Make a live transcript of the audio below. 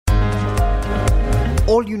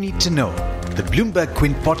all you need to know. The Bloomberg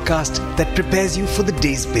Quint podcast that prepares you for the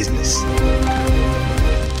day's business.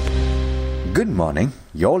 Good morning.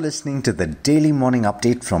 You're listening to the Daily Morning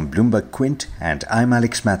Update from Bloomberg Quint, and I'm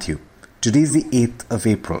Alex Matthew. Today is the 8th of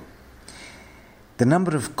April. The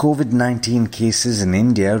number of COVID-19 cases in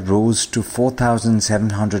India rose to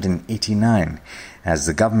 4,789 as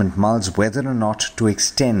the government mulls whether or not to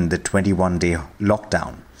extend the 21-day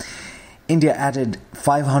lockdown. India added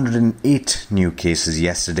 508 new cases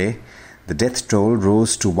yesterday. The death toll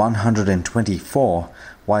rose to 124,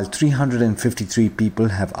 while 353 people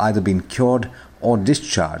have either been cured or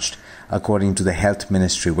discharged, according to the Health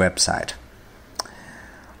Ministry website.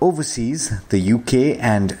 Overseas, the UK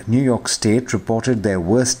and New York State reported their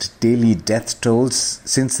worst daily death tolls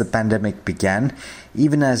since the pandemic began,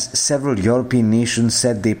 even as several European nations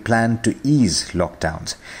said they planned to ease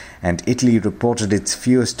lockdowns, and Italy reported its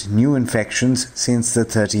fewest new infections since the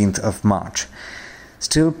 13th of March.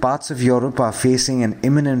 Still, parts of Europe are facing an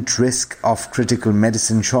imminent risk of critical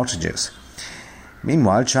medicine shortages.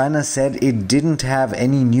 Meanwhile, China said it didn't have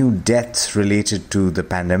any new deaths related to the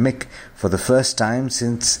pandemic for the first time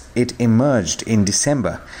since it emerged in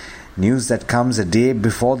December, news that comes a day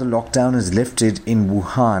before the lockdown is lifted in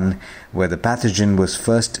Wuhan, where the pathogen was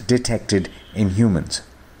first detected in humans.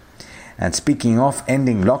 And speaking of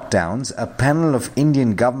ending lockdowns, a panel of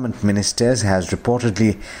Indian government ministers has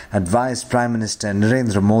reportedly advised Prime Minister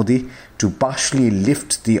Narendra Modi to partially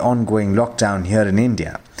lift the ongoing lockdown here in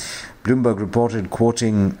India. Bloomberg reported,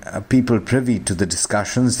 quoting people privy to the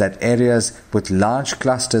discussions, that areas with large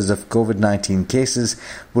clusters of COVID-19 cases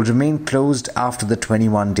will remain closed after the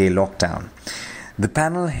 21-day lockdown. The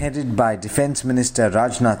panel, headed by Defence Minister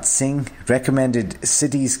Rajnath Singh, recommended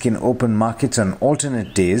cities can open markets on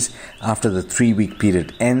alternate days after the 3-week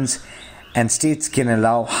period ends, and states can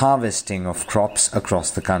allow harvesting of crops across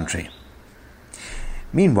the country.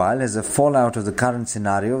 Meanwhile, as a fallout of the current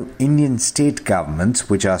scenario, Indian state governments,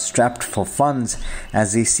 which are strapped for funds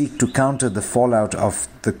as they seek to counter the fallout of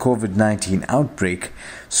the COVID-19 outbreak,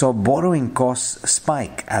 saw borrowing costs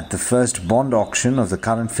spike at the first bond auction of the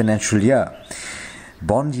current financial year.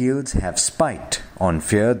 Bond yields have spiked on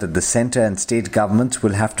fear that the centre and state governments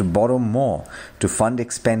will have to borrow more to fund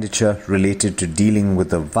expenditure related to dealing with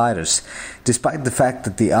the virus, despite the fact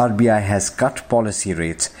that the RBI has cut policy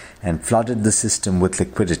rates and flooded the system with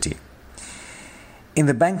liquidity. In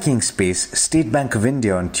the banking space, State Bank of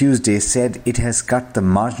India on Tuesday said it has cut the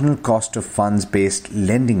marginal cost of funds-based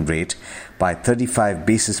lending rate by 35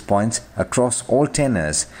 basis points across all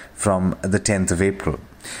tenors from the 10th of April.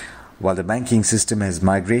 While the banking system has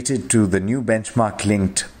migrated to the new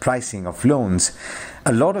benchmark-linked pricing of loans,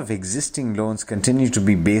 a lot of existing loans continue to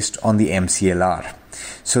be based on the MCLR.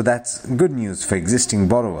 So that's good news for existing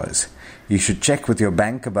borrowers. You should check with your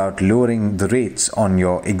bank about lowering the rates on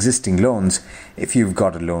your existing loans if you've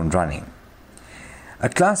got a loan running. A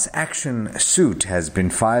class action suit has been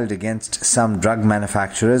filed against some drug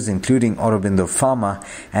manufacturers, including Aurobindo Pharma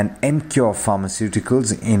and Emcure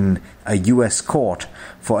Pharmaceuticals, in a US court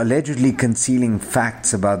for allegedly concealing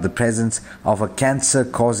facts about the presence of a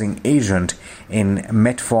cancer-causing agent in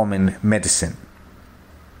metformin medicine.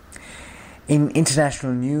 In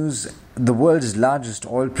international news, the world's largest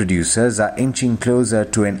oil producers are inching closer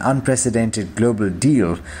to an unprecedented global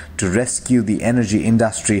deal to rescue the energy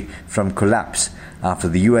industry from collapse after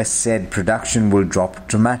the US said production will drop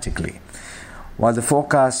dramatically. While the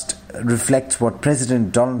forecast reflects what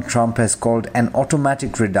President Donald Trump has called an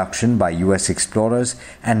automatic reduction by US explorers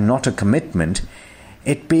and not a commitment,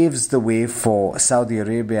 it paves the way for Saudi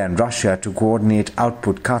Arabia and Russia to coordinate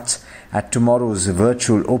output cuts at tomorrow's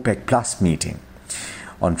virtual OPEC Plus meeting.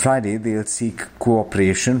 On Friday, they'll seek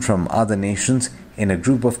cooperation from other nations in a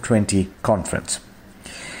Group of 20 conference.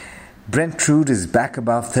 Brent crude is back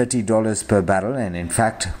above $30 per barrel and in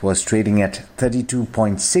fact was trading at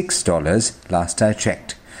 $32.6 last I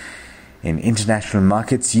checked. In international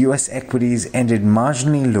markets, US equities ended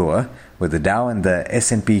marginally lower, with the Dow and the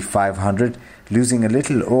S&P 500 losing a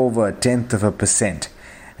little over 0.1%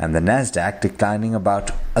 and the Nasdaq declining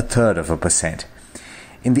about 0.33%.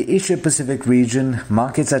 In the Asia-Pacific region,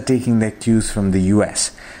 markets are taking their cues from the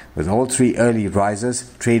US, with all three early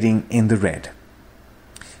risers trading in the red.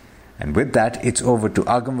 And with that, it's over to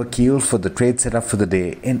Agam Vakil for the trade setup for the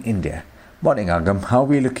day in India. Morning, Agam. How are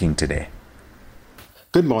we looking today?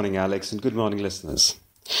 Good morning, Alex, and good morning, listeners.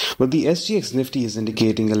 Well, the SGX Nifty is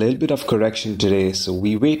indicating a little bit of correction today, so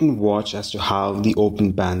we wait and watch as to how the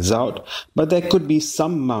open pans out, but there could be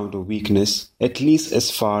some amount of weakness, at least as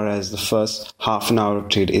far as the first half an hour of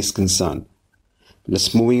trade is concerned.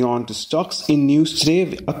 Let's moving on to stocks. In news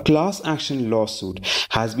today, a class action lawsuit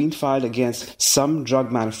has been filed against some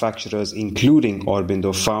drug manufacturers, including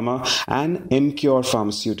Aurobindo Pharma and Emcure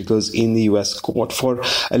Pharmaceuticals, in the US court for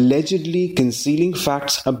allegedly concealing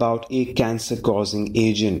facts about a cancer-causing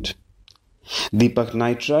agent. Deepak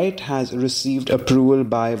Nitrite has received approval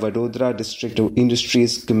by Vadodara District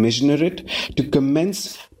Industries Commissionerate to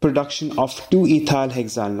commence production of 2-ethyl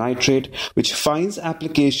hexyl nitrate, which finds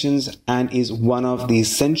applications and is one of the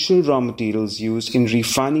essential raw materials used in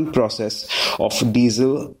refining process of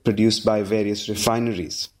diesel produced by various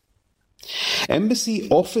refineries. Embassy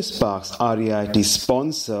Office Parks REIT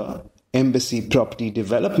sponsor Embassy Property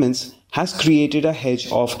Developments has created a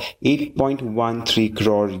hedge of 8.13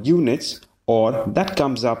 crore units, or that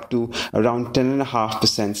comes up to around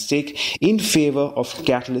 10.5% stake in favor of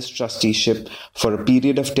Catalyst trusteeship for a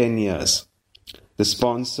period of 10 years. The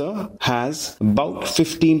sponsor has about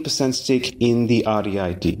 15% stake in the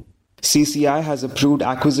REIT. CCI has approved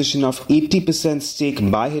acquisition of 80%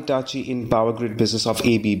 stake by Hitachi in power grid business of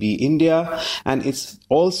ABB India, and it's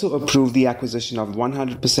also approved the acquisition of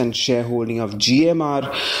 100% shareholding of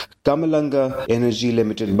GMR Kamalanga Energy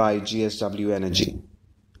Limited by GSW Energy.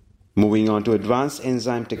 Moving on to Advanced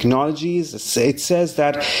Enzyme Technologies, it says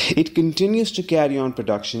that it continues to carry on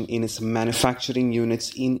production in its manufacturing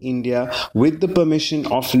units in India with the permission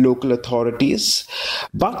of local authorities,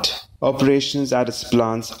 but operations at its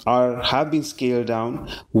plants have been scaled down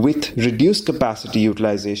with reduced capacity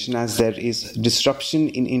utilization as there is disruption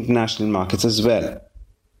in international markets as well.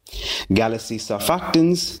 Galaxy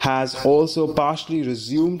Surfactants has also partially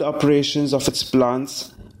resumed operations of its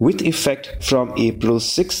plants with effect from April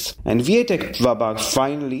 6th, and Viatec Vabag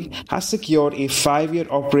finally has secured a 5-year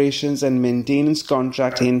operations and maintenance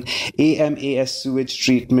contract in AMAS sewage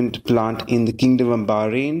treatment plant in the Kingdom of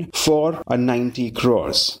Bahrain for 90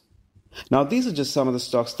 crores. Now, these are just some of the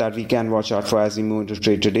stocks that we can watch out for as we move into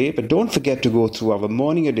trade today, but don't forget to go through our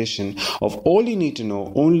morning edition of All You Need to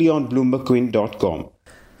Know only on BloombergQuint.com.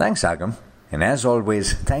 Thanks, Agam. And as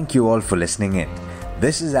always, thank you all for listening in.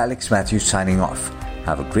 This is Alex Matthews signing off.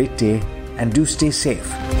 Have a great day and do stay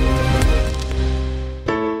safe.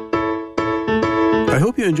 I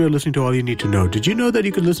hope you enjoyed listening to All You Need to Know. Did you know that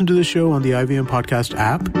you can listen to the show on the IVM Podcast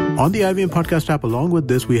app? On the IVM Podcast app, along with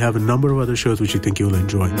this, we have a number of other shows which you think you'll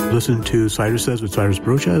enjoy. Listen to Cyrus Says with Cyrus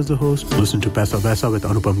Brocha as the host. Listen to Paisa Vaisa with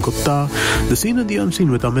Anupam Gupta. The Scene and the Unseen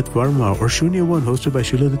with Amit Verma, or Shunya One hosted by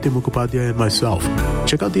Shiladitya Mukhopadhyay and myself.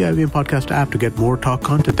 Check out the IVM Podcast app to get more talk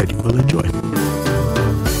content that you will enjoy.